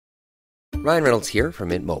Ryan Reynolds here from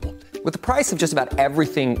Mint Mobile. With the price of just about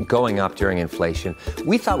everything going up during inflation,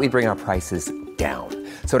 we thought we'd bring our prices down.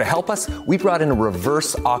 So to help us, we brought in a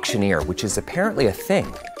reverse auctioneer, which is apparently a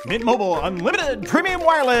thing. Mint Mobile Unlimited Premium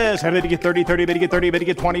Wireless. How to get 30, 30, bit to get 30, bit to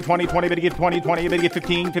get 20, 20, 20, bit to get 20, 20, bit to get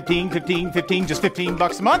 15, 15, 15, 15, just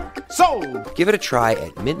 $15 a month? Sold! Give it a try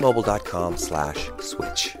at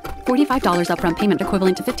mintmobile.com/switch. $45 upfront payment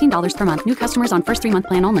equivalent to $15 per month. New customers on first 3-month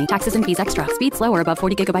plan only. Taxes and fees extra. Speed slower above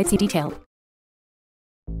 40 gigabytes. See detail.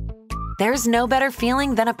 There's no better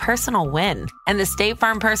feeling than a personal win. And the State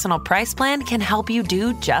Farm Personal Price Plan can help you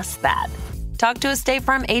do just that. Talk to a State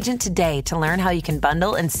Farm agent today to learn how you can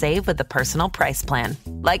bundle and save with the Personal Price Plan.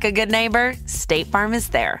 Like a good neighbor, State Farm is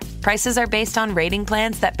there. Prices are based on rating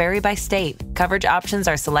plans that vary by state. Coverage options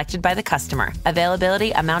are selected by the customer.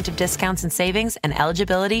 Availability, amount of discounts and savings, and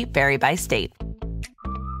eligibility vary by state.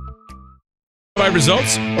 By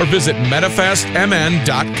results or visit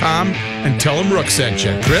metafastmn.com and tell them Rook sent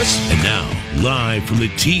you. Chris? And now, live from the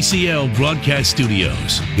TCL broadcast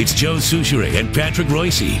studios, it's Joe Souchere and Patrick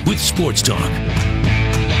Royce with Sports Talk.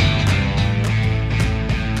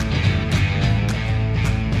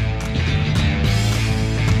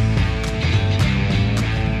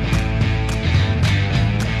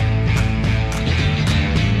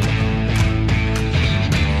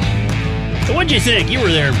 What'd you think? You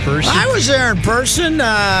were there in person. I was there in person.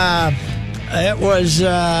 It was,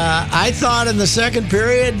 I thought in the second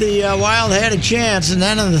period, the Wild had a chance. And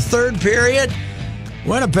then in the third period,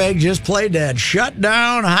 Winnipeg just played that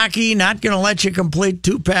shutdown hockey, not going to let you complete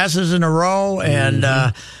 2 passes in a row.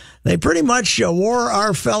 And they pretty much wore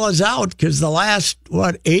our fellas out because the last,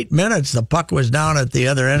 8 minutes, the puck was down at the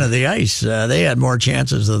other end of the ice. They had more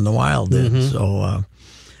chances than the Wild did. So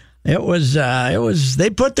it was, they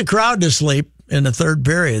put the crowd to sleep in the third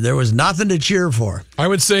period. There was nothing to cheer for. I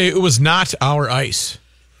would say it was not our ice.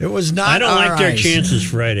 It was not. I don't our like their ice. chances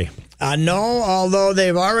Friday. No, although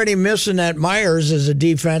they've already missing that Myers as a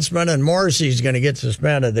defenseman, and Morrissey's going to get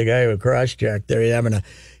suspended. The guy who cross-checked there, he's having an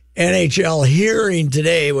NHL hearing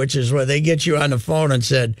today, which is where they get you on the phone and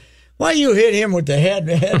said, "Why you hit him with the head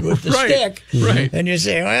with the stick?" Right. And you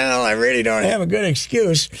say, "Well, I really don't have a good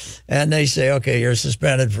excuse." And they say, "Okay, you're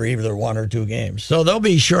suspended for either 1 or 2 games." So they'll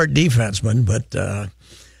be short defensemen, but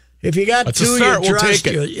if you got That's 2, a start. you We'll trust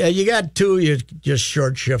take it. you got 2, you just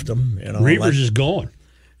short shift them. Reavers is going.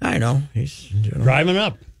 I know he's Driving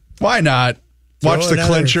up. Why not? Watch the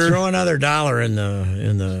clincher. Throw another $1 in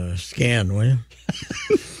the scan, will you?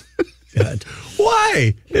 God.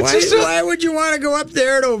 Why? Why would you want to go up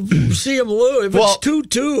there to see him lose? If it's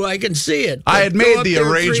 2-2, I can see it. I had Go made up the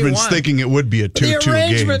there arrangements 3-1. thinking it would be a 2-2 game. The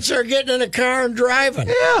arrangements are getting in a car and driving.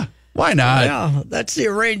 Yeah, why not? Yeah, that's the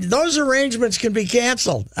arrangement. Those arrangements can be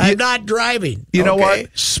canceled. I'm not driving. You know what?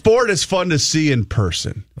 Sport is fun to see in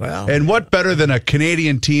person. Well, and what better than a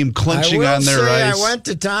Canadian team clinching on their ice? I went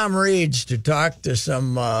to Tom Reed's to talk to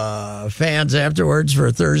some fans afterwards for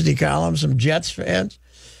a Thursday column, some Jets fans.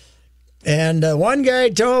 And one guy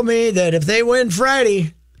told me that if they win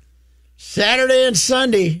Friday, Saturday and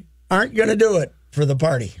Sunday aren't going to do it for the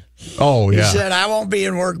party. Oh, yeah. He said, I won't be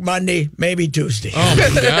in work Monday, maybe Tuesday. Oh, my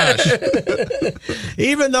gosh.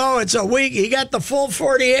 Even though it's a week, he got the full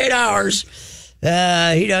 48 hours.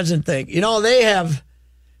 He doesn't think. They have,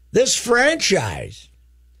 this franchise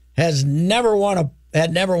has never won a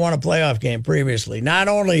playoff game previously. Not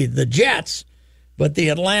only the Jets, but the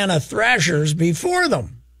Atlanta Thrashers before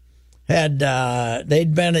them.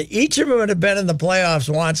 Each of them had been in the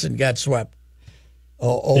playoffs once and got swept.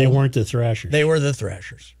 They weren't the Thrashers. They were the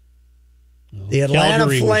Thrashers. The Atlanta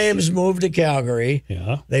Calgary Flames moved to Calgary.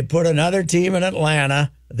 Yeah. They put another team in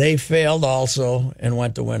Atlanta. They failed also and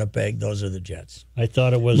went to Winnipeg. Those are the Jets. I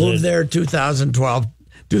thought it was moved there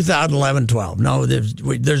 2011-12. No,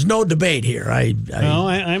 there's no debate here.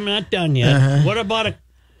 I'm not done yet. What about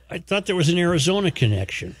I thought there was an Arizona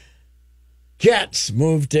connection. Jets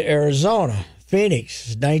moved to Arizona, Phoenix,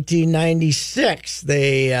 1996.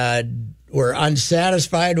 They were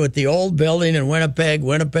unsatisfied with the old building in Winnipeg.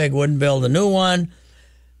 Winnipeg wouldn't build a new one.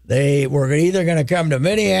 They were either going to come to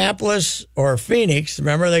Minneapolis or Phoenix.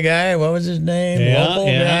 Remember the guy? What was his name? Local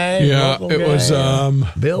guy? It was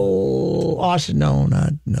Bill Austin. No.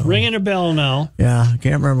 Ringing a bell now. Yeah, I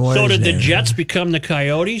can't remember what. So his did the name Jets become the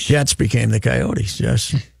Coyotes? Jets became the Coyotes.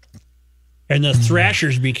 Yes. And the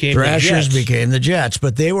Thrashers became the Jets. became the Jets,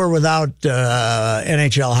 but they were without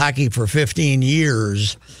NHL hockey for 15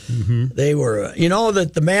 years. Mm-hmm. They were,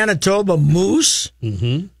 that the Manitoba Moose,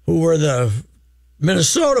 who were the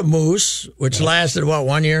Minnesota Moose, which lasted,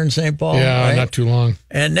 1 year in St. Paul? Yeah, right? Not too long.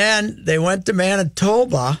 And then they went to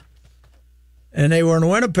Manitoba, and they were in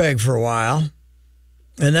Winnipeg for a while.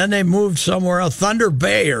 and then they moved somewhere else, Thunder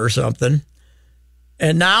Bay or something,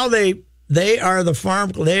 and now they are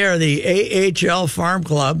the AHL farm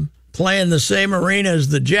club playing the same arena as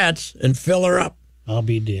the Jets and fill her up. I'll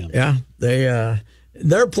be damned. Yeah,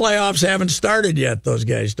 their playoffs haven't started yet. Those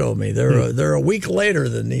guys told me they're a week later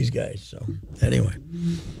than these guys. So anyway,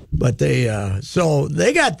 but they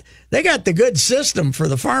got the good system for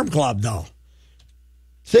the farm club though.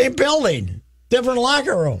 Same building, different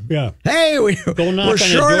locker room. Yeah. Hey, we're knock on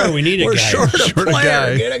short. the door. We need a we're guy. short a Short a player.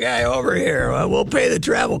 guy. Get a guy over here. We'll pay the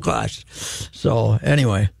travel costs. So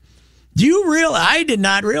anyway, I did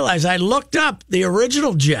not realize. I looked up the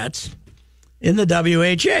original Jets in the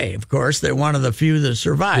WHA. Of course, they're one of the few that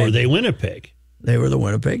survived. Were they Winnipeg? They were the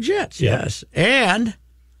Winnipeg Jets, Yep. yes. And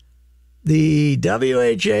the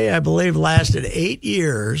WHA, I believe, lasted 8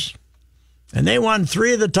 years, and they won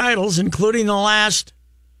 3 of the titles, including the last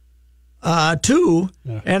 2.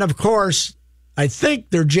 Yeah. And, of course, I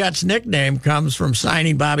think their Jets nickname comes from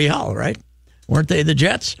signing Bobby Hull, right? Weren't they the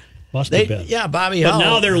Jets? Must have been. Yeah, Bobby But Hull.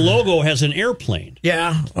 now their logo has an airplane.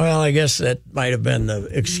 Yeah, well, I guess that might have been the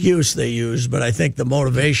excuse they used, but I think the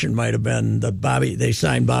motivation might have been they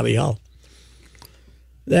signed Bobby Hull.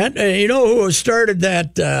 That you know who started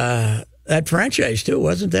that franchise too?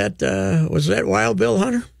 Wasn't that was that Wild Bill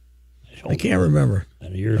Hunter? I can't remember,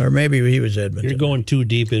 or maybe he was Edmonton. You're going too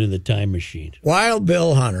deep into the time machine. Wild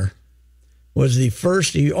Bill Hunter was the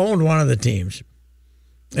first. He owned one of the teams,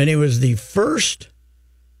 and he was the first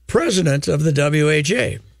president of the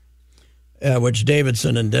WHA, which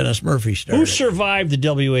Davidson and Dennis Murphy started. Who survived the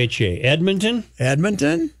WHA? Edmonton?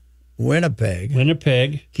 Edmonton, Winnipeg,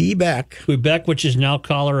 Quebec, which is now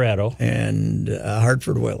Colorado, and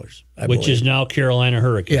Hartford Whalers, which is now Carolina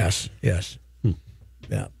Hurricanes. Yes.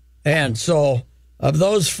 Yeah. And so, of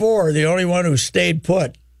those 4, the only one who stayed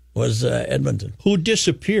put was Edmonton. Who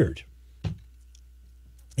disappeared?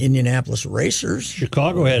 Indianapolis Racers.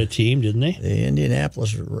 Chicago had a team, didn't they? The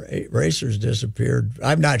Indianapolis Racers disappeared.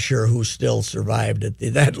 I'm not sure who still survived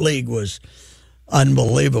it. That league was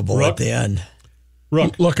unbelievable at the end.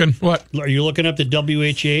 Rook. Looking, what? Are you looking up the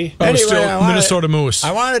WHA? Oh, Anyway, still Minnesota Moose.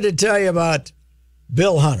 I wanted to tell you about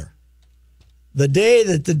Bill Hunter. The day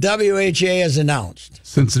that the WHA is announced,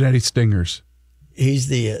 Cincinnati Stingers. he's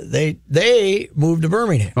they moved to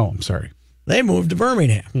Birmingham. Oh, I'm sorry. They moved to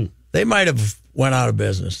Birmingham. They might have went out of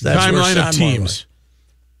business. That's Timeline where of teams.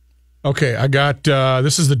 Okay, I got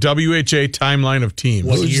this is the WHA timeline of teams.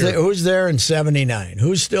 Who's there in 79?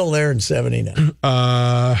 Who's still there in 79?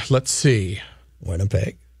 Let's see.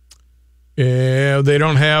 Winnipeg. Yeah, they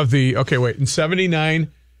don't have the. Okay, wait. In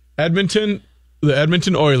 79, Edmonton, the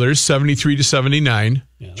Edmonton Oilers, 73 to 79,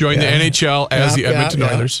 joined the NHL as the Edmonton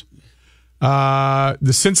Oilers.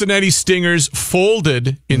 The Cincinnati Stingers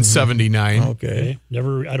folded in 79. Okay.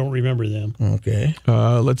 I don't remember them. Okay.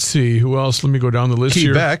 Let's see. Who else? Let me go down the list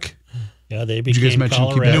here. Quebec. Yeah, they Did you guys became mention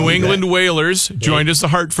Colorado. New England Whalers joined as the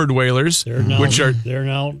Hartford Whalers, They're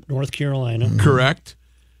now North Carolina. Correct.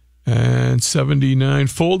 And 79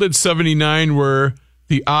 folded. 79 were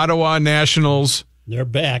the Ottawa Nationals. They're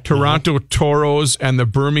back. Toronto Toros and the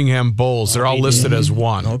Birmingham Bulls. They're all listed as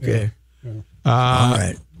one. Okay. All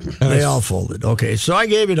right. They all folded. Okay. So I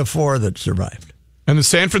gave you the 4 that survived. And the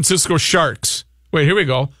San Francisco Sharks. Wait, here we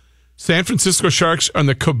go. San Francisco Sharks are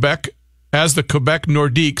the Quebec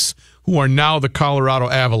Nordiques, who are now the Colorado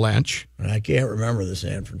Avalanche. I can't remember the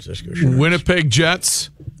San Francisco Sharks. Winnipeg Jets,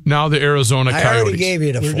 now the Arizona Coyotes. I already gave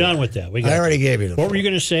you the 4. We're done with that. I already gave you the 4. What were you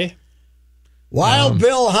going to say? Wild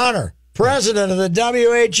Bill Hunter, president of the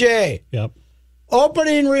WHA. Yep.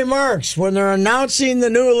 Opening remarks when they're announcing the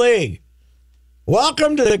new league.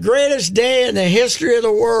 Welcome to the greatest day in the history of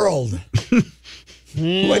the world.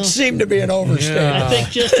 Which seemed to be an overstatement. I think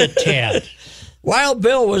just a tad. Wild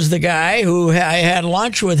Bill was the guy who I had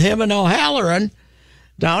lunch with him and O'Halloran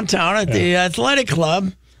downtown at the athletic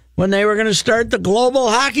club when they were going to start the Global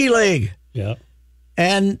Hockey League. Yeah.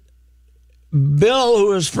 And Bill,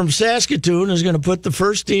 who is from Saskatoon, is going to put the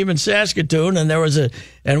first team in Saskatoon, and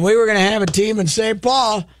we were going to have a team in St.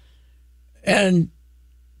 Paul, and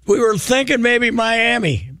we were thinking maybe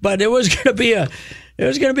Miami, but it was going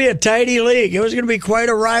to be a tidy league. It was going to be quite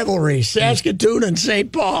a rivalry, Saskatoon and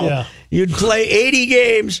St. Paul. Yeah. You'd play 80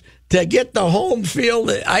 games to get the home field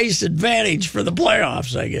ice advantage for the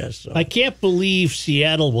playoffs, I guess. So. I can't believe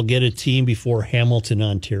Seattle will get a team before Hamilton,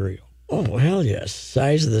 Ontario. Oh, hell yes.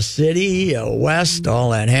 Size of the city, west, all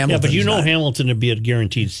that. Hamilton. Yeah, but you know Hamilton would be a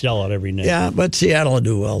guaranteed sellout every night. Yeah, but Seattle will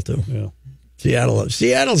do well, too. Yeah.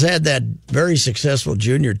 Seattle's had that very successful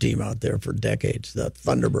junior team out there for decades, the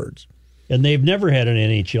Thunderbirds. And they've never had an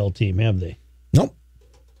NHL team, have they? Nope.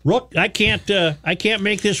 Rook, I can't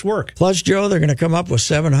make this work. Plus, Joe, they're going to come up with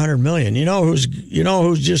 $700 million. You know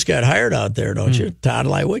who's just got hired out there, don't you? Todd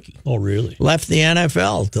Lywicki. Oh, really? Left the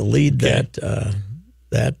NFL to lead that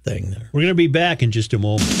thing there. We're going to be back in just a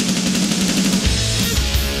moment.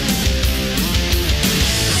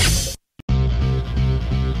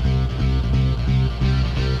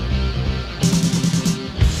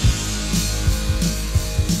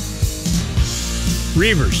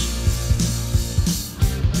 Reavers.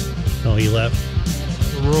 Oh, he left.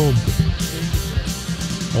 Road.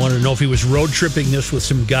 I wanted to know if he was road tripping this with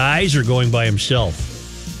some guys or going by himself.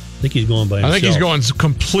 I think he's going by himself. I think he's going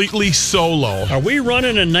completely solo. Are we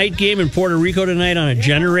running a night game in Puerto Rico tonight on a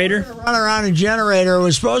generator? Running around a generator. It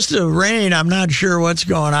was supposed to rain. I'm not sure what's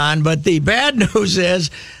going on, but the bad news is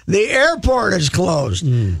the airport is closed.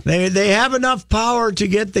 They have enough power to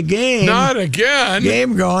get the game. Not again.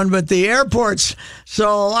 Game going, but the airport's.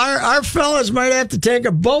 So our fellas might have to take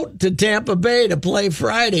a boat to Tampa Bay to play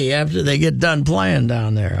Friday after they get done playing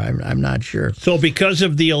down there. I'm not sure. So because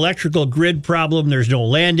of the electrical grid problem, there's no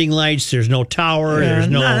landing lights, there's no tower, there's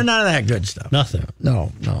none of that good stuff. Nothing.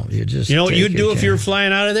 No. You just. You know what you'd do if you were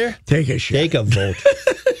flying out of there? Take a shot. Take a vote.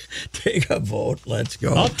 Take a vote. Let's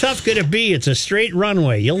go. How tough could it be? It's a straight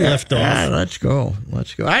runway. You'll lift off. Yeah, let's go.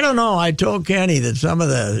 I don't know. I told Kenny that some of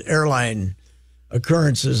the airline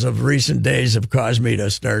occurrences of recent days have caused me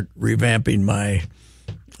to start revamping my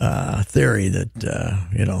theory that,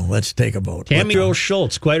 let's take a vote. Tammy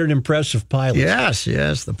Schultz, quite an impressive pilot. Yes,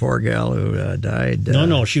 the poor gal who died.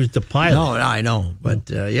 No, she was the pilot. No, I know. But,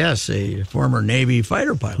 yes, a former Navy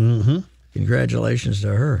fighter pilot. Mm-hmm. Congratulations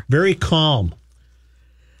to her. Very calm.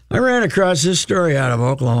 I ran across this story out of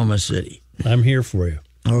Oklahoma City. I'm here for you.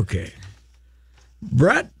 Okay.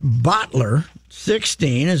 Brett Bottler,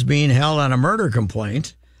 16, is being held on a murder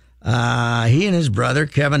complaint. He and his brother,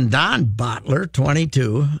 Kevin Don Bottler,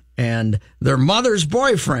 22, and their mother's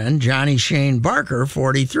boyfriend, Johnny Shane Barker,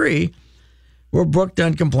 43, were booked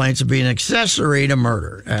on complaints of being accessory to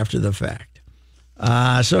murder after the fact.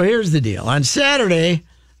 So here's the deal. On Saturday,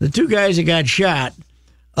 the two guys that got shot,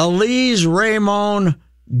 Elise Raymond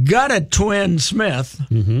Got-A-Twin Smith,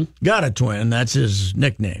 Got-A-Twin, that's his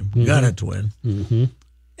nickname, Got-A-Twin,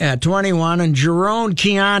 at 21, and Jerome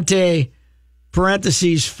Keontae,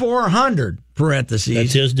 parentheses, 400, parentheses,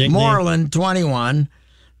 that's his nickname. Moreland, 21.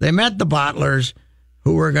 They met the Bottlers,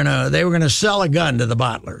 they were gonna sell a gun to the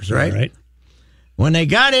Bottlers, right? All right. When they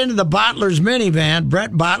got into the Bottlers minivan,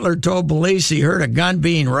 Brett Bottler told police he heard a gun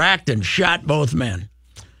being racked and shot both men.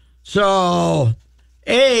 So,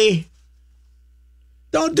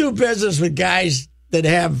 don't do business with guys that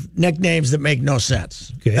have nicknames that make no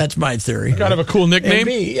sense. Okay. That's my theory. Gotta have a cool nickname. And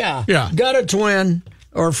B, yeah. Got-A-Twin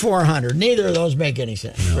or 400. Neither of those make any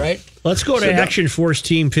sense, right? Let's go to Action Force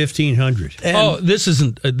Team 1500. This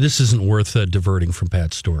isn't worth diverting from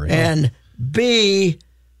Pat's story. And B,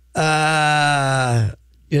 the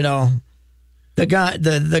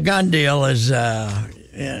gun deal is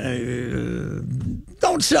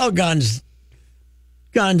don't sell guns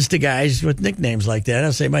to guys with nicknames like that.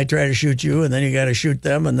 Else they might try to shoot you, and then you got to shoot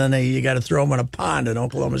them, and then you got to throw them in a pond in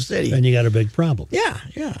Oklahoma City. And you got a big problem. Yeah.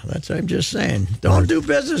 That's what I'm just saying. Don't do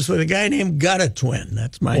business with a guy named Got-A-Twin.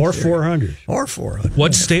 That's my or theory. 400. Or 400.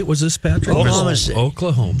 What state was this, Patrick? Oklahoma City.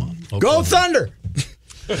 Oklahoma. Go Thunder!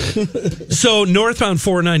 So northbound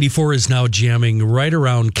 494 is now jamming right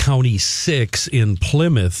around County 6 in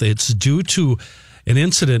Plymouth. It's due to an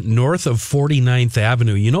incident north of 49th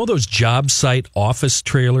Avenue. You know those job site office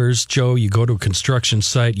trailers, Joe? You go to a construction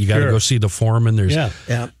site, you got to go see the foreman. There's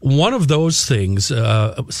one of those things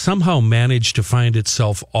somehow managed to find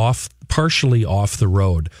itself partially off the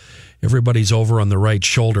road. Everybody's over on the right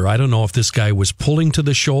shoulder. I don't know if this guy was pulling to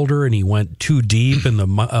the shoulder and he went too deep and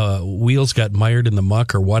the wheels got mired in the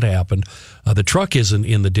muck or what happened. The truck isn't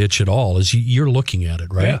in the ditch at all. As you're looking at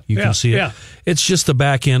it, right? Yeah, you can see it. Yeah. It's just the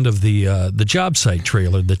back end of the job site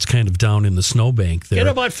trailer that's kind of down in the snowbank there. Get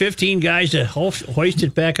about 15 guys to hoist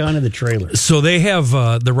it back onto the trailer. So they have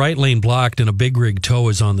the right lane blocked and a big rig tow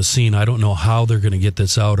is on the scene. I don't know how they're going to get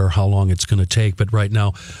this out or how long it's going to take, but right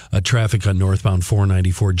now traffic on northbound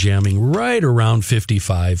 494 jamming right around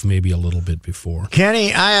 55, maybe a little bit before.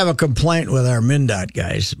 Kenny, I have a complaint with our MnDOT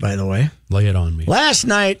guys, by the way. Lay it on me. Last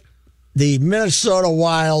night, the Minnesota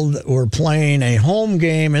Wild were playing a home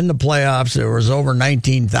game in the playoffs. There was over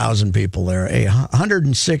 19,000 people there,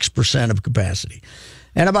 106% of capacity.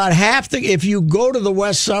 And about half if you go to the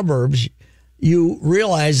west suburbs, you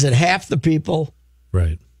realize that half the people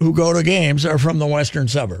who go to games are from the western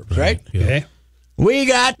suburbs, right? Yeah. Okay. We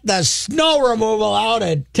got the snow removal out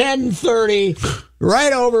at 10:30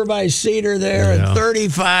 right over by Cedar there at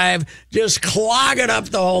 35, just clogging up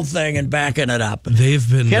the whole thing and backing it up. They've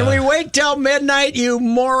been. Can we wait till midnight, you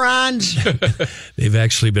morons? They've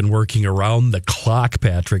actually been working around the clock,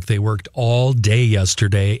 Patrick. They worked all day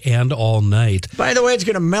yesterday and all night. By the way, it's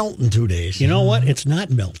going to melt in 2 days. You know what? It's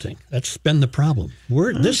not melting. That's been the problem.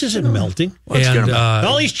 This isn't melting. And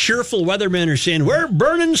all these cheerful weathermen are saying, we're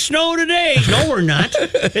burning snow today. No, we're not.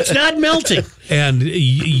 It's not melting. And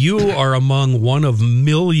you are among one of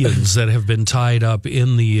millions that have been tied up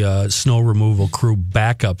in the snow removal crew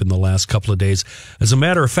backup in the last couple of days. As a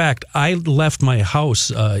matter of fact, I left my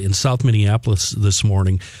house in South Minneapolis this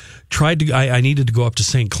morning. I needed to go up to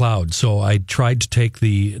St. Cloud, so I tried to take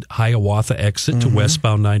the Hiawatha exit to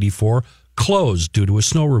westbound 94, closed due to a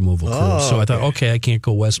snow removal crew. So I thought, okay, I can't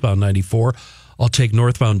go westbound 94. I'll take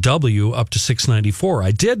northbound W up to 694. I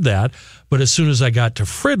did that, but as soon as I got to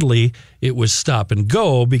Fridley, it was stop and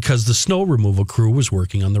go because the snow removal crew was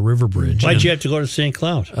working on the river bridge. Why'd you have to go to St.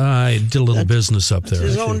 Cloud? I did a little business up there.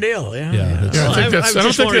 His own deal, I don't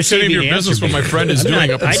think that's any of your business what my friend is doing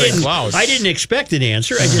up in St. Cloud. I didn't expect an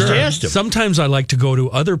answer. I just asked him. Sometimes I like to go to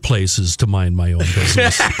other places to mind my own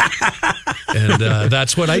business. And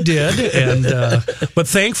that's what I did. But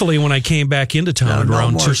thankfully, when I came back into town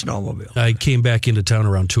around I came back into town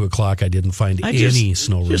around 2:00. I didn't find any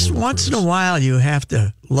snow removal. Just once in a while, you have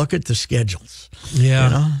to look at the schedules.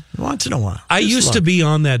 Yeah, once in a while. I used to be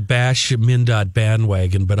on that bash MnDOT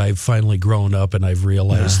bandwagon, but I've finally grown up and I've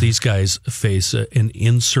realized these guys face an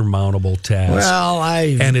insurmountable task. Well,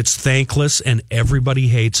 and it's thankless, and everybody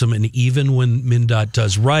hates them. And even when MnDOT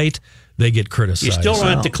does right, they get criticized. You still don't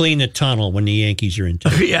have to clean the tunnel when the Yankees are in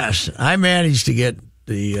town. Yes, I managed to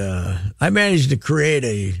create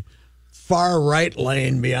a far right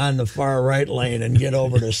lane beyond the far right lane and get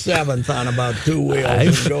over to 7th on about 2 wheels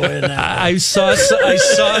and go in that I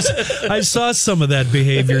saw some of that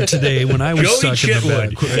behavior today when I was stuck in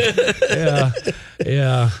the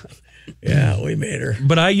back. Yeah, we made her.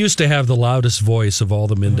 But I used to have the loudest voice of all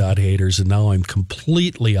the MnDOT haters, and now I'm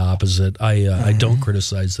completely opposite. I don't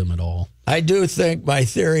criticize them at all. I do think my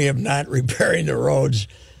theory of not repairing the roads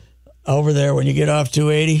over there when you get off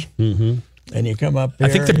 280 and you come up here. I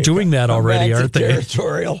think they're doing that already, aren't they?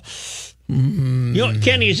 Territorial. You know,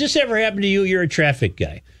 Kenny, has this ever happened to you? You're a traffic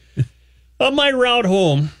guy. On my route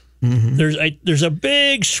home, there's a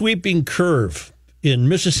big sweeping curve in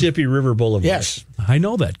Mississippi River Boulevard. Yes. I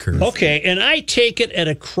know that curve. Okay, and I take it at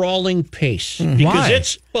a crawling pace because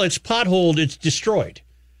it's potholed, it's destroyed.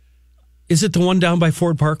 Is it the one down by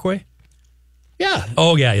Ford Parkway? Yeah.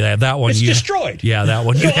 Oh, yeah, that one. It's destroyed. Yeah, that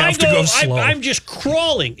one. You have to go slow. I'm just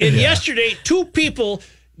crawling. And yesterday, 2 people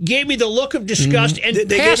gave me the look of disgust and Did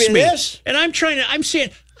they passed give you me. this? And I'm saying,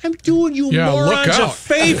 I'm doing you morons a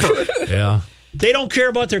favor. Yeah. They don't care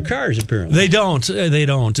about their cars, apparently. They don't.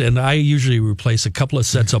 And I usually replace a couple of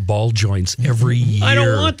sets of ball joints every year. I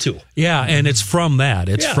don't want to. Yeah, and it's from that.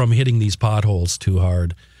 It's from hitting these potholes too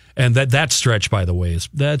hard. And that stretch, by the way,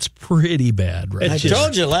 that's pretty bad, right? I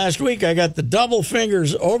told you last week I got the double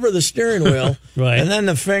fingers over the steering wheel and then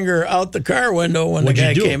the finger out the car window when the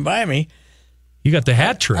guy came by me. You got the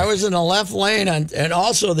hat trick. I was in the left lane and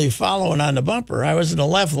also the following on the bumper. I was in the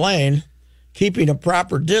left lane, keeping a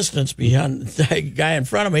proper distance behind the guy in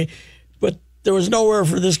front of me, but there was nowhere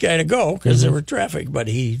for this guy to go because there was traffic. But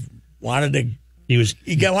he wanted to. He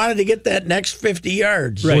wanted to get that next 50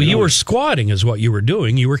 yards. Right. Well, you were squatting is what you were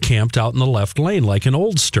doing. You were camped out in the left lane like an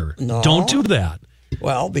oldster. No. Don't do that.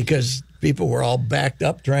 Well, because people were all backed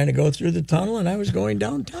up trying to go through the tunnel, and I was going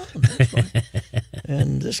downtown. That's why.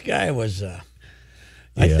 And this guy was...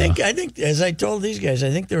 I think, as I told these guys,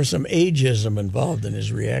 I think there was some ageism involved in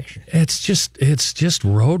his reaction. It's just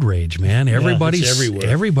road rage, man. Everybody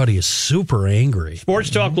is super angry. Sports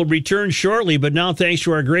Talk will return shortly, but now thanks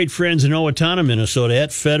to our great friends in Owatonna, Minnesota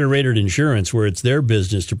at Federated Insurance, where it's their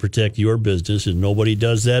business to protect your business, and nobody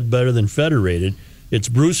does that better than Federated. It's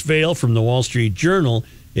Bruce Vail from the Wall Street Journal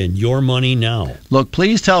and Your Money Now. Look,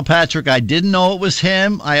 please tell Patrick I didn't know it was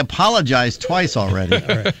him. I apologized twice already.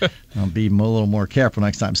 All right. I'll be a little more careful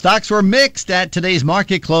next time. Stocks were mixed at today's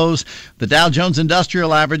market close. The Dow Jones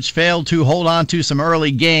Industrial Average failed to hold on to some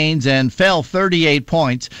early gains and fell 38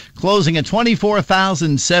 points, closing at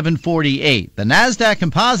 24,748. The Nasdaq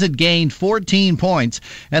Composite gained 14 points,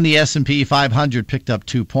 and the S&P 500 picked up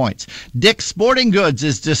 2 points. Dick's Sporting Goods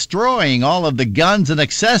is destroying all of the guns and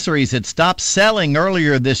accessories it stopped selling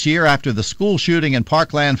earlier this year after the school shooting in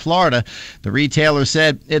Parkland, Florida. The retailer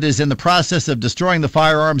said it is in the process of destroying the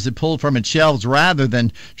firearms it pulled from its shelves rather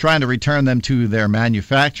than trying to return them to their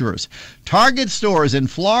manufacturers. Target stores in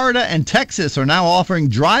Florida and Texas are now offering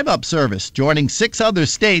drive-up service, joining 6 other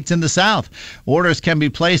states in the South. Orders can be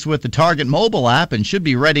placed with the Target mobile app and should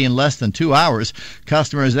be ready in less than 2 hours.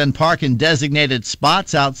 Customers then park in designated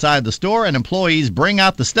spots outside the store, and employees bring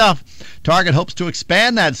out the stuff. Target hopes to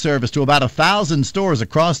expand that service to about 1,000 stores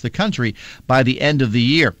across the country by the end of the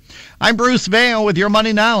year. I'm Bruce Vail with your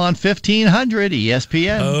Money Now on 1500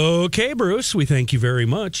 ESPN. Okay, Bruce, we thank you very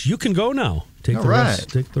much. You can go now. Take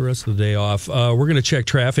the rest of the day off. We're going to check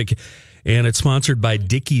traffic, and it's sponsored by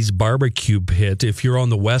Dickey's Barbecue Pit. If you're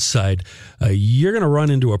on the west side, you're going to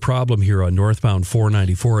run into a problem here on northbound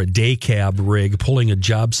 494. A day cab rig pulling a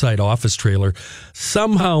job site office trailer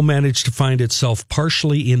somehow managed to find itself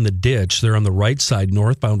partially in the ditch. They're on the right side,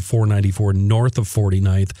 northbound 494, north of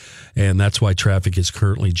 49th, and that's why traffic is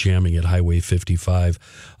currently jamming at Highway 55.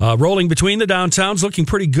 Rolling between the downtowns, looking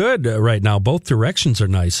pretty good right now. Both directions are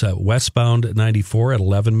nice. Westbound 94 at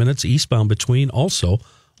 11 minutes, eastbound between also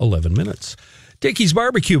 11 minutes. Dickey's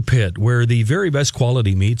Barbecue Pit, where the very best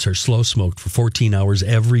quality meats are slow smoked for 14 hours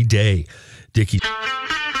every day. Dickey's. Asked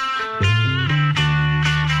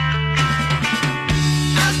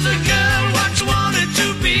the girl what she wanted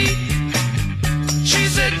to be. She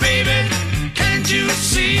said, baby, can't you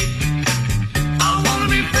see? I want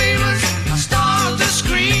to be famous, a star of the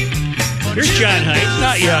screen. Here's John Haidt.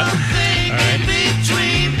 Not yet. All right.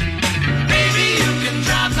 Baby, you can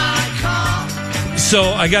drive my car. So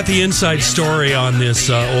I got the inside story on this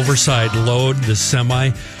oversized load, the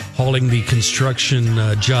semi hauling the construction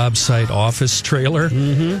job site office trailer.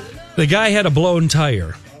 Mm-hmm. The guy had a blown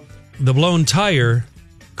tire. The blown tire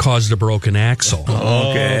caused a broken axle.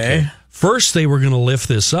 Okay. First, they were going to lift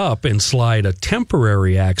this up and slide a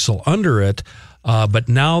temporary axle under it. But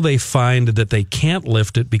now they find that they can't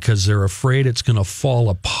lift it because they're afraid it's going to fall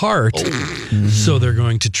apart. Mm-hmm. So they're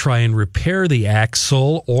going to try and repair the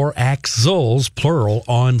axle or axles, plural,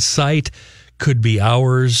 on site. Could be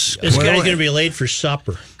hours. This guy's going to be late for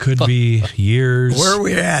supper. Could be years. Where are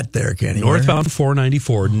we at there, Kenny? Northbound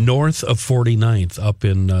 494, north of 49th, up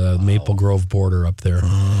in Maple Grove border up there.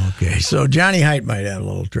 Oh, okay, so Johnny Haidt might have a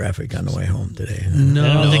little traffic on the way home today. No,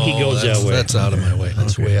 I don't think he goes that way. That's out of my way.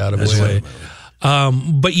 That's way out of his way.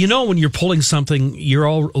 But you know, when you're pulling something, you're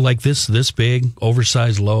all like this big,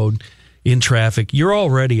 oversized load in traffic, you're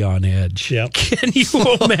already on edge. Yep. Can you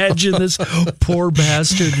imagine this poor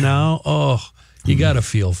bastard now? Oh, you got to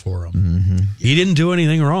feel for him. Mm-hmm. He didn't do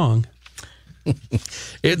anything wrong.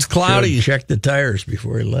 It's cloudy. Check the tires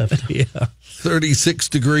before he left. Yeah. 36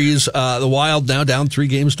 degrees. The Wild now down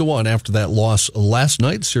 3-1 after that loss last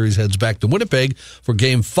night. Series heads back to Winnipeg for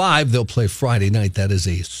Game 5. They'll play Friday night. That is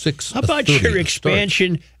a 6:30. How about your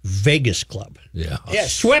expansion Vegas club? Yeah. Yeah,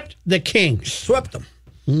 Swept the Kings. Swept them.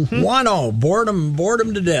 1-0. Bored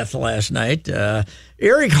them to death last night.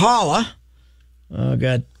 Eric Halla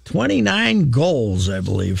got 29 goals, I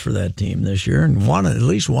believe, for that team this year, and at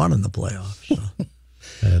least one in the playoffs. So.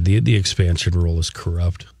 The expansion rule is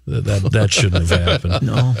corrupt. That shouldn't have happened.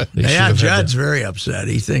 No. Yeah, Judd's very upset.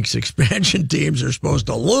 He thinks expansion teams are supposed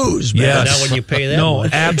to lose. Yes. Not when you pay them. No,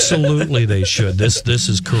 absolutely they should. This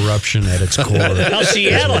is corruption at its core. Now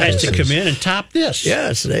Seattle has to come in and top this.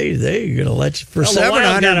 Yes, they're going to let you for well,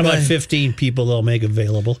 $700. Got about 15 people they'll make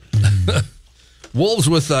available. Wolves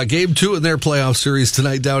with Game 2 in their playoff series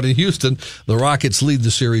tonight down in Houston. The Rockets lead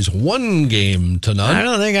the series 1-0. I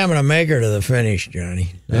don't think I'm going to make her to the finish, Johnny.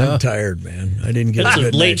 I'm tired, man. I didn't get That's a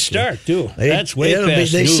good late night start, too. That's way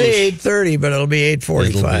past They news. say 8:30, but it'll be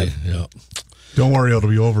 8:45. Yeah. Don't worry, it'll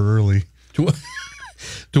be over early.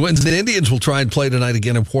 Twins and Indians will try and play tonight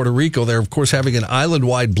again in Puerto Rico. They're, of course, having an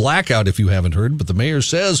island-wide blackout, if you haven't heard, but the mayor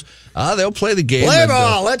says they'll play the game. Play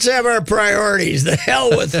ball. Let's have our priorities. The hell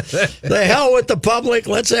with the public.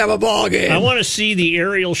 Let's have a ball game. I want to see the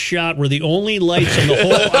aerial shot where the only lights on the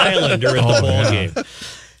whole island are at the ball game.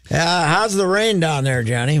 How's the rain down there,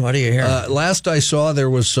 Johnny? What do you hear? Last I saw, there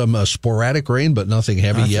was some sporadic rain, but nothing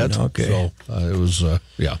heavy yet. Okay. So it was,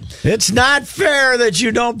 yeah. It's not fair that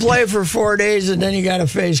you don't play for 4 days and then you got to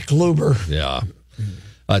face Kluber. Yeah.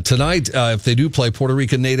 Tonight, if they do play, Puerto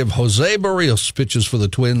Rican native Jose Barrios pitches for the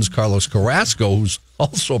Twins. Carlos Carrasco, who's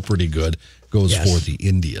also pretty good, goes for the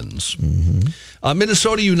Indians. Mm-hmm.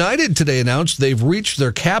 Minnesota United today announced they've reached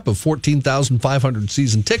their cap of 14,500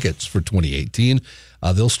 season tickets for 2018.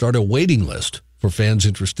 They'll start a waiting list for fans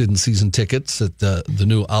interested in season tickets at the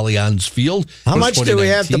new Allianz Field. How much do we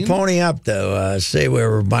have to pony up to say we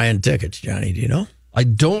were buying tickets, Johnny? Do you know? I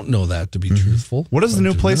don't know that, to be truthful. What is the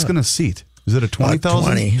new place going to seat? Is it a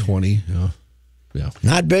 20,000? 20. Yeah.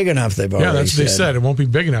 Not big enough, they've already that's what they said. It won't be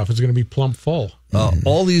big enough. It's going to be plump full.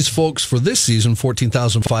 All these folks for this season,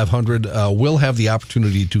 14,500, will have the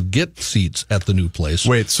opportunity to get seats at the new place.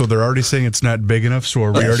 Wait, so they're already saying it's not big enough, so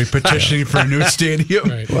are we already petitioning for a new stadium?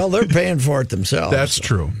 Right. Well, they're paying for it themselves. That's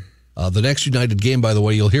true. The next United game, by the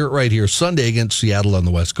way, you'll hear it right here, Sunday against Seattle on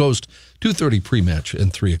the West Coast, 2:30 pre-match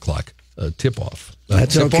and 3 o'clock tip-off.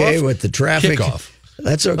 That's okay with the traffic. Kickoff.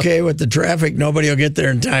 That's okay with the traffic. Nobody will get there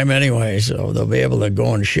in time anyway, so they'll be able to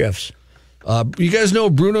go in shifts. You guys know who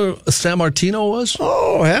Bruno Sammartino was?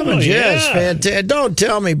 Oh, heavens, yes. Fantastic. Don't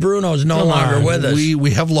tell me Bruno's no longer with us.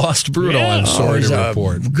 We have lost Bruno, I'm sorry he's to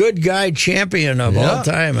report. a good guy, champion of all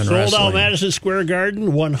time in Sold wrestling. out Madison Square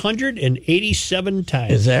Garden 187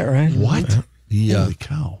 times. Is that right? What? Holy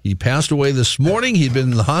cow. He passed away this morning. He'd been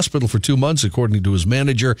in the hospital for 2 months, according to his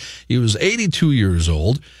manager. He was 82 years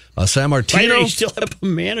old. Sammartino. He still have a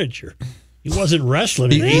manager. He wasn't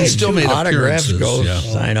wrestling. He still made autographs.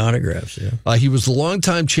 appearances. Sign autographs. Yeah. He was the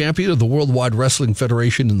longtime champion of the Worldwide Wrestling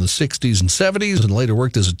Federation in the 60s and 70s and later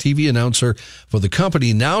worked as a TV announcer for the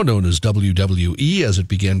company now known as WWE as it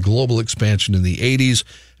began global expansion in the 80s.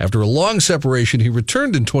 After a long separation, he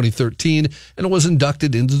returned in 2013 and was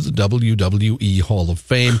inducted into the WWE Hall of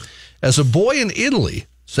Fame. As a boy in Italy,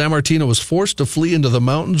 Sammartino was forced to flee into the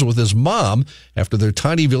mountains with his mom after their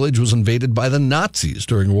tiny village was invaded by the Nazis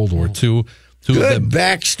during World War II. Good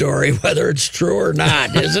backstory, whether it's true or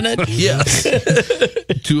not, isn't it? Yes.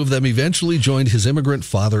 2 of them eventually joined his immigrant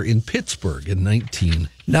father in Pittsburgh in 1950.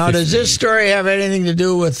 Now, does this story have anything to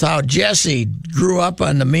do with how Jesse grew up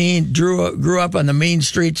on the mean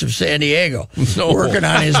streets of San Diego, working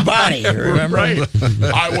on his body? Remember? Right.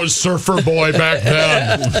 I was surfer boy back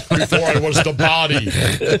then, before I was the body.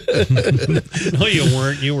 No, you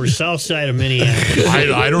weren't. You were south side of Minneapolis.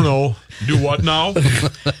 I don't know. Do what now?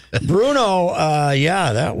 Bruno,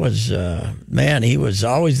 that was, man, he was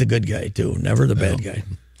always the good guy, too. Never the bad guy.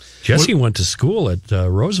 Jesse went to school at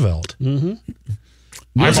Roosevelt. Mm-hmm.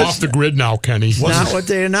 I'm off the grid now, Kenny. It's not what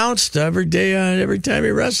they announced every day, every time he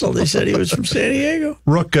wrestled. They said he was from San Diego.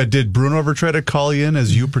 Rook, did Bruno ever try to call you in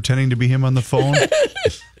as you pretending to be him on the phone?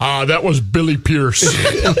 That was Billy Pierce.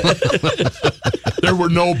 There were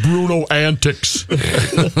no Bruno antics.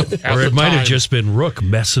 Or it might have just been Rook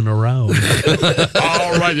messing around.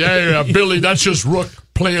 All right, yeah, Billy, that's just Rook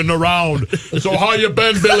playing around. So how you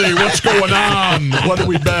been, Billy? What's going on? What have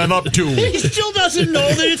we been up to? He still doesn't know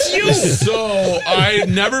that it's you. So I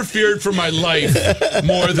never feared for my life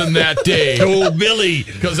more than that day. Oh, Billy.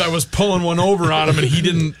 Because I was pulling one over on him, and he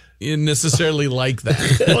didn't necessarily like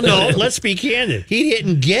that. Well, no, let's be candid. He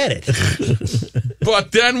didn't get it.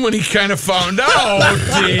 But then when he kind of found out,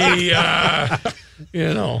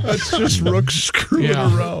 That's just Rook screwing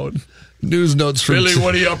around. News notes from Billy,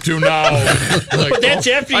 what are you up to now? But that's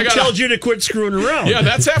after he tells you to quit screwing around. Yeah,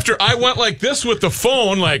 that's after I went like this with the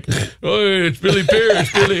phone, like, "Oh, it's Billy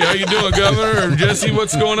Pierce. Billy, how you doing, Governor? Or Jesse,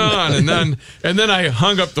 what's going on?" And then I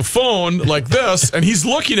hung up the phone like this, and he's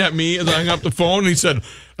looking at me as I hung up the phone, and he said,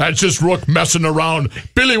 "That's just Rook messing around.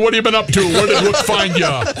 Billy, what have you been up to? Where did Rook find you?"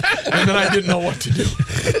 And then I didn't know what to do.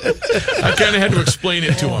 I kind of had to explain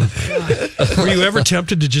it to him. Were you ever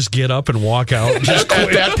tempted to just get up and walk out? Just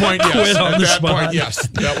at that point, yes. Quit on At the that spot. point, yes.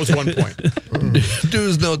 That was one point.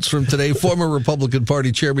 News notes from today. Former Republican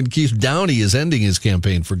Party Chairman Keith Downey is ending his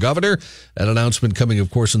campaign for governor. An announcement coming, of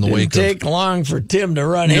course, in the wake of... Didn't take long for Tim to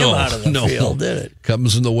run him out of the field, did it?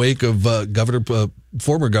 Comes in the wake of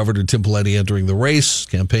former Governor Tim Pawlenty entering the race.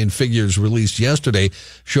 Campaign figures released yesterday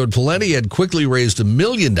showed Pawlenty had quickly raised $1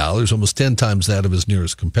 million, almost 10 times that of his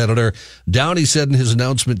nearest competitor. Downey said in his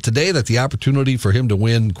announcement today that the opportunity for him to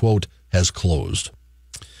win, quote, has closed.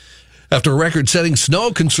 After record-setting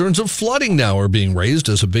snow, concerns of flooding now are being raised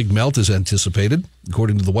as a big melt is anticipated.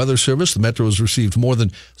 According to the Weather Service, the Metro has received more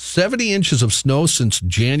than 70 inches of snow since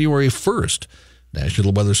January 1st.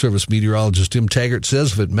 National Weather Service meteorologist Tim Taggart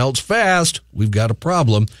says if it melts fast, we've got a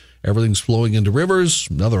problem. Everything's flowing into rivers.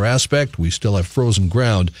 Another aspect, we still have frozen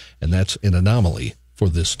ground, and that's an anomaly for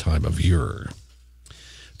this time of year.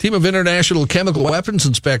 Team of international chemical weapons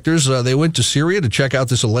inspectors, they went to Syria to check out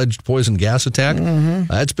this alleged poison gas attack.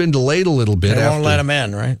 It's been delayed a little bit. They won't let them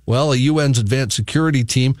in, right? Well, a UN's advanced security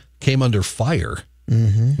team came under fire.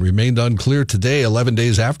 Remained unclear today, 11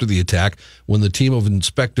 days after the attack, when the team of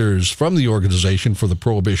inspectors from the Organization for the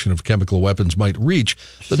Prohibition of Chemical Weapons might reach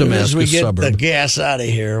the Damascus suburb. As we get the gas out of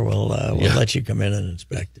here, we'll let you come in and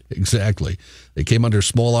inspect it. Exactly. They came under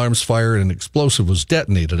small arms fire, and an explosive was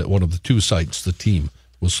detonated at one of the 2 sites the team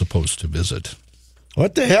was supposed to visit.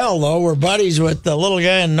 What the hell, though? We're buddies with the little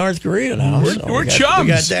guy in North Korea now. We're chums. We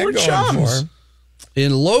got that We're going chums. for him.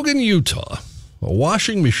 In Logan, Utah, a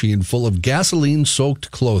washing machine full of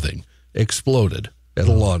gasoline-soaked clothing exploded at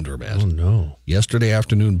a laundromat. Oh, no. Yesterday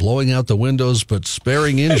afternoon, blowing out the windows, but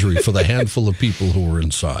sparing injury for the handful of people who were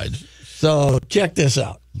inside. So check this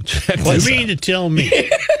out. What do you mean to tell me?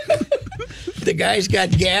 The guy's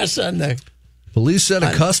got gas on the... Police said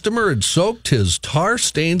a customer had soaked his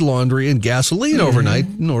tar-stained laundry in gasoline overnight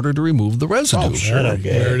in order to remove the residue. Oh, sure. Okay.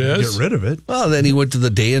 There it is. Get rid of it. Well, then he went to the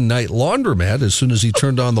day and night laundromat. As soon as he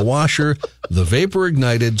turned on the washer, the vapor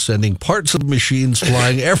ignited, sending parts of the machines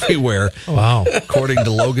flying everywhere. Wow. According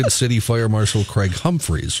to Logan City Fire Marshal Craig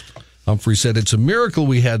Humphreys. Humphreys said, "It's a miracle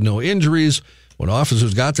we had no injuries. When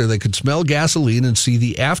officers got there, they could smell gasoline and see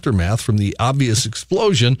the aftermath from the obvious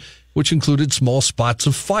explosion, which included small spots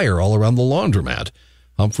of fire all around the laundromat."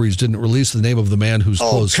 Humphreys didn't release the name of the man whose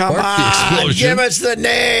clothes sparked the explosion. Give us the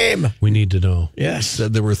name. We need to know. Yes.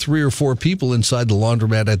 Said there were 3 or 4 people inside the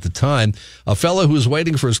laundromat at the time. A fellow who was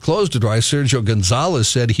waiting for his clothes to dry, Sergio Gonzalez,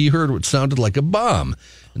 said he heard what sounded like a bomb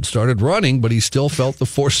and started running, but he still felt the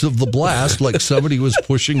force of the blast like somebody was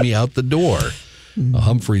pushing me out the door.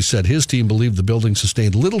 Humphreys said his team believed the building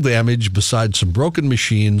sustained little damage besides some broken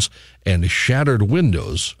machines and shattered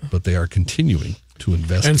windows, but they are continuing to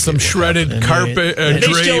investigate. And some shredded carpet Are they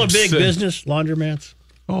drapes. still a big business, laundromats?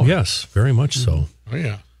 Oh, yes, very much so. Oh,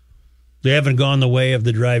 yeah. They haven't gone the way of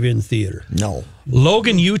the drive-in theater. No.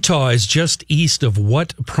 Logan, Utah is just east of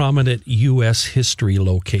what prominent U.S. history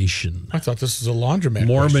location? I thought this was a laundromat.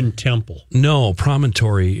 Mormon Temple. No,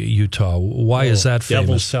 Promontory, Utah. Why is that famous?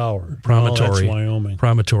 Devil's Tower. Promontory. Oh, that's Wyoming.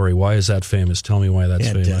 Promontory. Why is that famous? Tell me why that's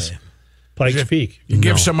famous. Pikes Peak. You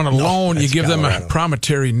give someone a loan, you that's give them a Colorado.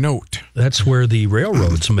 promontory note. That's where the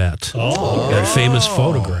railroads met. That famous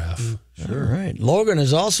photograph. All right. Logan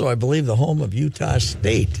is also, I believe, the home of Utah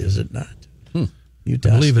State, is it not? Utah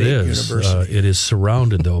I believe State it is. University. It is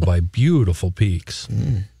surrounded, though, by beautiful peaks.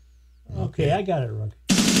 Okay, I got it, Rug.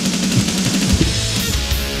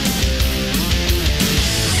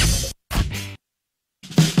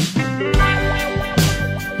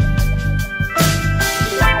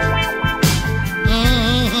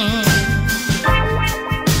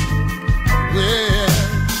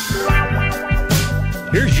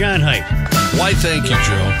 Here's John Height. Why, thank you,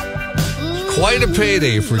 Joe. Quite a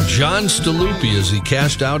payday for John Staluppi as he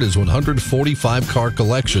cashed out his 145-car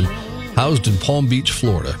collection housed in Palm Beach,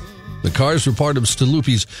 Florida. The cars were part of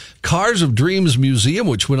Staluppi's Cars of Dreams Museum,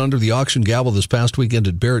 which went under the auction gavel this past weekend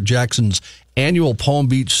at Barrett Jackson's annual Palm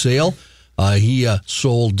Beach sale. He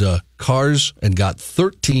sold cars and got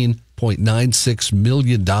 $13.96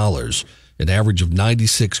 million, an average of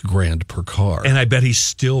 $96,000 per car. And I bet he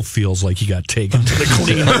still feels like he got taken to the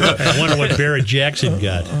cleaner. I wonder what Barrett Jackson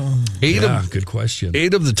got. Good question.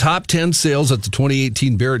 8 of the top 10 sales at the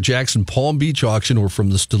 2018 Barrett Jackson Palm Beach auction were from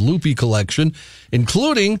the Staluppi collection,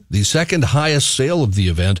 including the second highest sale of the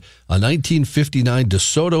event, a 1959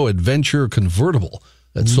 DeSoto Adventure convertible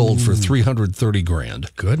that sold for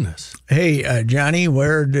 $330,000. Goodness. Hey, Johnny,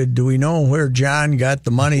 where do we know where John got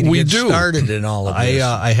the money to get started in all of this?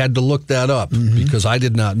 I had to look that up because I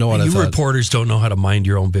did not know. And You reporters don't know how to mind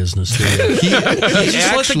your own business, do you?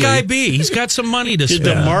 Just let the guy be. He's got some money to Did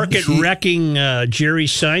spend. the market-wrecking Jerry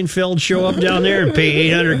Seinfeld show up down there and pay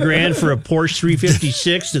 $800,000 for a Porsche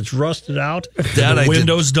 356 that's rusted out? The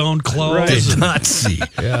windows don't close. Did not see.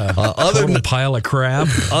 Yeah. Other pile of crab.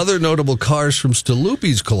 Other notable cars from Staluppi's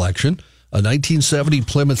collection: a 1970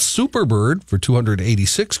 Plymouth Superbird for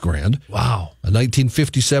 $286,000. Wow. A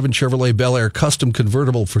 1957 Chevrolet Bel Air custom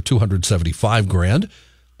convertible for $275,000.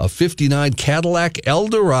 A 59 Cadillac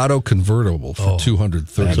Eldorado convertible for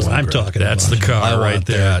 $230,000. That's what I'm talking That's the car right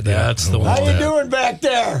there. That's the one. How you doing back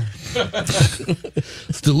there?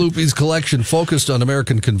 Staluppi's collection focused on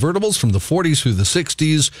American convertibles from the 40s through the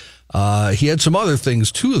 60s. He had some other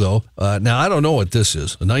things too, though. Now, I don't know what this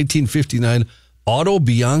is. A 1959 Auto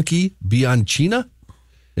Bianchi Bianchina?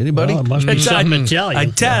 Anybody? Well, it must be something Italian.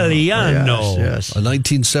 Italiano. Yes. A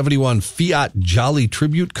 1971 Fiat Jolly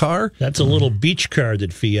Tribute car. That's a little beach car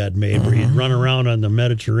that Fiat made where he'd run around on the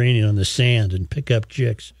Mediterranean on the sand and pick up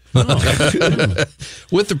chicks. With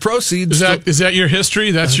the proceeds... Is that your history?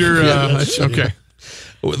 That's your... okay.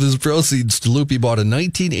 With his proceeds, Staluppi bought a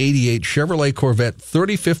 1988 Chevrolet Corvette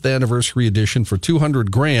 35th Anniversary Edition for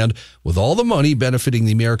 $200,000, with all the money benefiting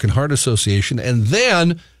the American Heart Association. And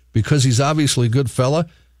then, because he's obviously a good fella,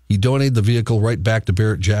 he donated the vehicle right back to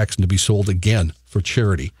Barrett Jackson to be sold again for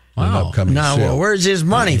charity. In an upcoming Now, sale. where's his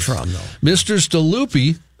money from, though? Mr.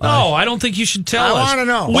 Staluppi No, I don't think you should tell us. I want to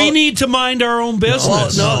know. We need to mind our own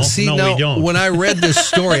business. We don't. When I read this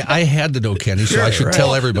story, I had to know Kenny, so I should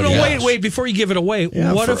tell everybody else. Wait, before you give it away,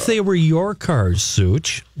 what if they were your cars,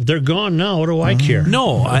 Such? They're gone now. What do I care?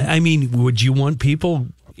 No, I mean, would you want people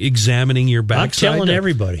examining your backside? I'm telling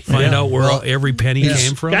everybody. Find out where every penny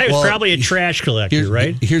came from? Guy was probably a trash collector,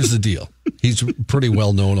 right? Here's the deal. He's pretty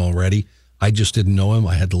well known already. I just didn't know him.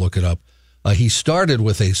 I had to look it up. He started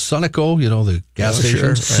with a Sunoco, the gas station.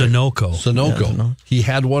 Right. Sunoco. Yeah, he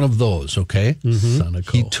had one of those, okay? Sunoco.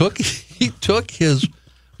 He took his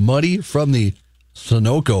money from the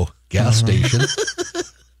Sunoco gas station,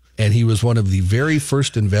 and he was one of the very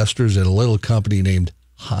first investors in a little company named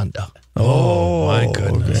Honda. Oh my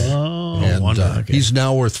goodness. And he's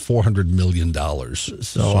now worth $400 million.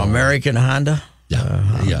 So American Honda?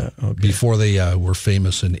 Yeah. Okay. Before they were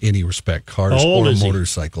famous in any respect, cars or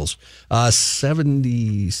motorcycles.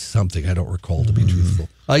 70-something, I don't recall, to be truthful.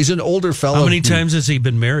 He's an older fellow. How many times has he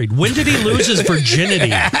been married? When did he lose his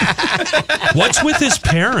virginity? What's with his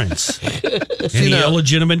parents? Any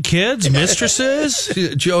illegitimate kids, mistresses?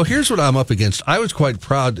 Joe, here's what I'm up against. I was quite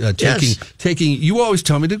proud taking. You always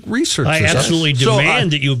tell me to research this. I absolutely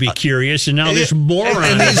demand that you be curious, and now this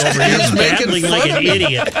moron is over here battling like an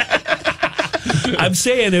idiot. I'm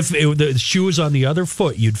saying if the shoe was on the other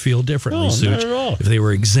foot, you'd feel differently, No, Such. not at all. If they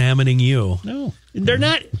were examining you. No, they're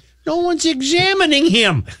not. No one's examining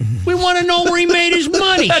him. We want to know where he made his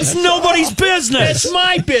money. That's nobody's business. That's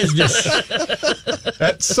my business.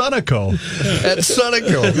 At Sunoco.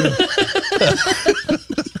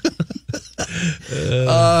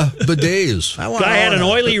 Bidets. Guy had an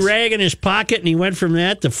oily rag in his pocket, and he went from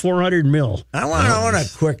that to $400 million. I want to own a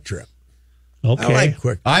Quick Trip. Okay. I like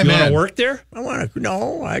Quick Trip. You want to work there?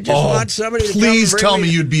 I just want somebody to come please and tell bring me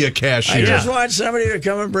you'd be a cashier. I just want somebody to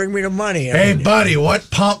come and bring me the money. Hey, buddy, what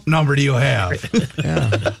pump number do you have?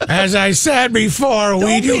 As I said before,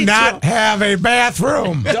 we do not have a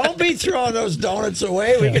bathroom. Don't be throwing those donuts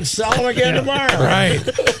away. We can sell them again tomorrow. Right.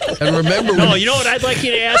 And remember, you know what I'd like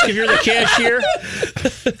you to ask if you're the cashier?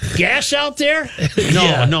 Gas out there?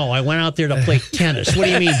 No, I went out there to play tennis. What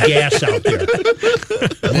do you mean gas out there?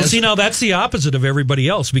 Well, see, now that's the opposite of everybody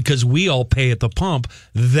else because we all pay at the pump,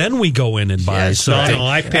 then we go in and buy something. No,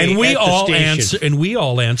 I pay and we at the all station.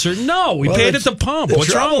 answer, no, we paid at the pump.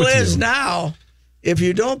 What's wrong with you? The trouble is now, if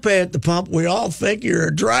you don't pay at the pump, we all think you're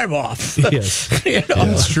a drive-off. Yes.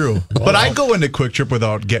 That's true. But I go into Kwik Trip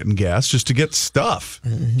without getting gas just to get stuff.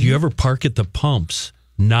 Do you ever park at the pumps,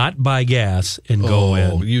 not buy gas, and go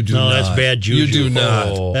in? You do not. No, that's bad juju. You do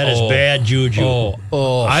not. That is bad juju.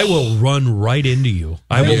 I will run right into you.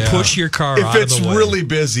 I will push your car out If of the it's way. really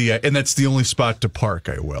busy and that's the only spot to park,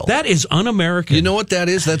 I will. That is un-American. You know what that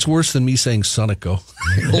is? That's worse than me saying Sunoco.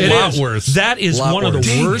 It lot is. worse. That is one of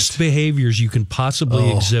the worst behaviors you can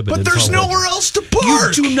possibly exhibit. But there's nowhere else to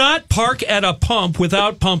park. You do not park at a pump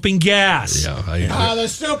without pumping gas. Yeah, I agree. The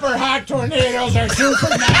super hot tornadoes are 2 for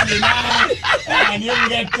 $99, and you can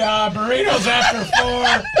get burritos after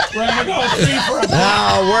 4. We're gonna go 3 for $1.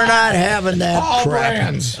 No, we're not having that All crap.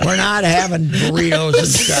 brands. We're not having burritos and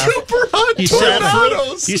stuff. Super hot You sell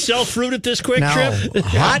tornadoes. fruit? You sell fruit at this Quick Trip?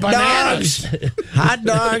 Hot bananas. dogs, hot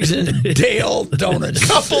dogs, and day-old donuts.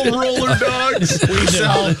 Couple roller dogs. We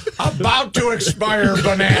sell about to expire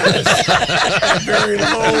bananas at very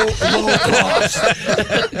low cost.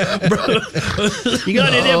 You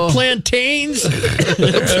got any plantains?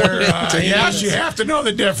 Yes, you have to know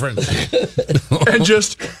the difference. And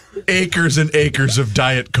just acres and acres of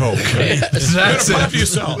Diet Coke. That's Pump it.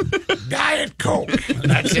 yourself. Diet Coke.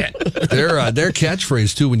 That's it. Their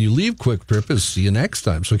catchphrase, too, when you leave Kwik Trip is see you next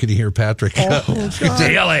time. So can you hear Patrick? See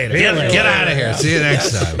you later. Get out of here. See you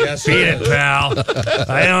next time. Beat it, pal.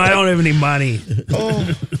 I don't have any money.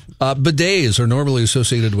 Bidets are normally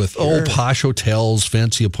associated with posh hotels,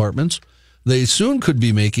 fancy apartments. They soon could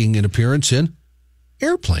be making an appearance in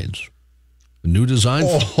airplanes. A new design.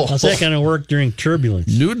 How's that going to work during turbulence?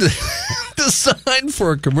 New design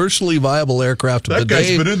for a commercially viable aircraft. That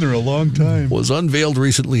guy's been in there a long time. Was unveiled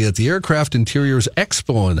recently at the Aircraft Interiors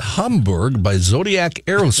Expo in Hamburg by Zodiac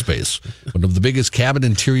Aerospace, one of the biggest cabin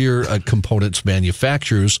interior components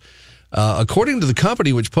manufacturers. According to the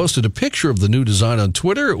company, which posted a picture of the new design on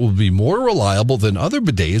Twitter, it will be more reliable than other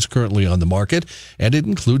bidets currently on the market, and it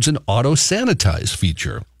includes an auto-sanitize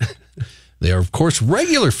feature. They are, of course,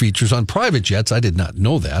 regular features on private jets. I did not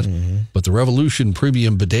know that. But the Revolution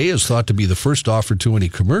Premium Bidet is thought to be the first offered to any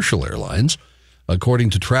commercial airlines. According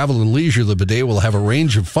to Travel and Leisure, the bidet will have a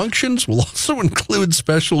range of functions, will also include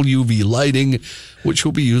special UV lighting, which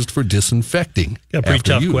will be used for disinfecting. Got a pretty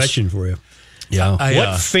after tough use. question for you. Yeah.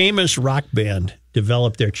 What famous rock band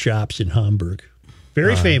developed their chops in Hamburg?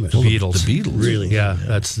 Very famous. The Beatles. The Beatles. Really? Yeah,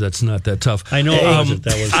 that's not that tough. I know.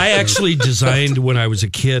 I actually designed when I was a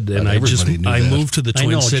kid, and I moved to the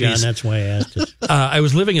Twin Cities. John, that's why I asked it. I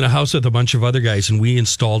was living in a house with a bunch of other guys, and we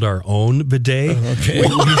installed our own bidet. Okay.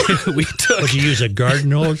 We took. Would you use a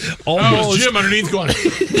garden hose? Almost. Jim underneath going.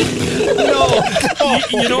 No,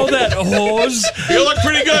 you know that hose? You look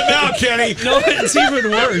pretty good now, Kenny. No, it's even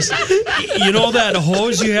worse. You know that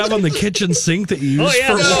hose you have on the kitchen sink that you use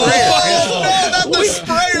for water?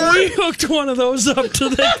 We hooked one of those up to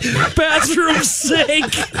the bathroom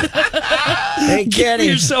sink. Hey, Kenny.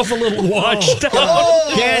 Give yourself a little washed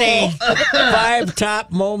out. Kenny, 5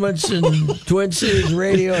 top moments in Twin Cities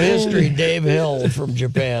radio history. Dave Hill from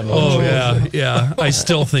Japan. Oh, yeah. I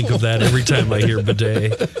still think of that every time I hear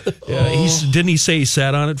bidet. Yeah, didn't he say he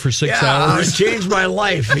sat on it for 6 hours? It changed my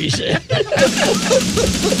life, he said.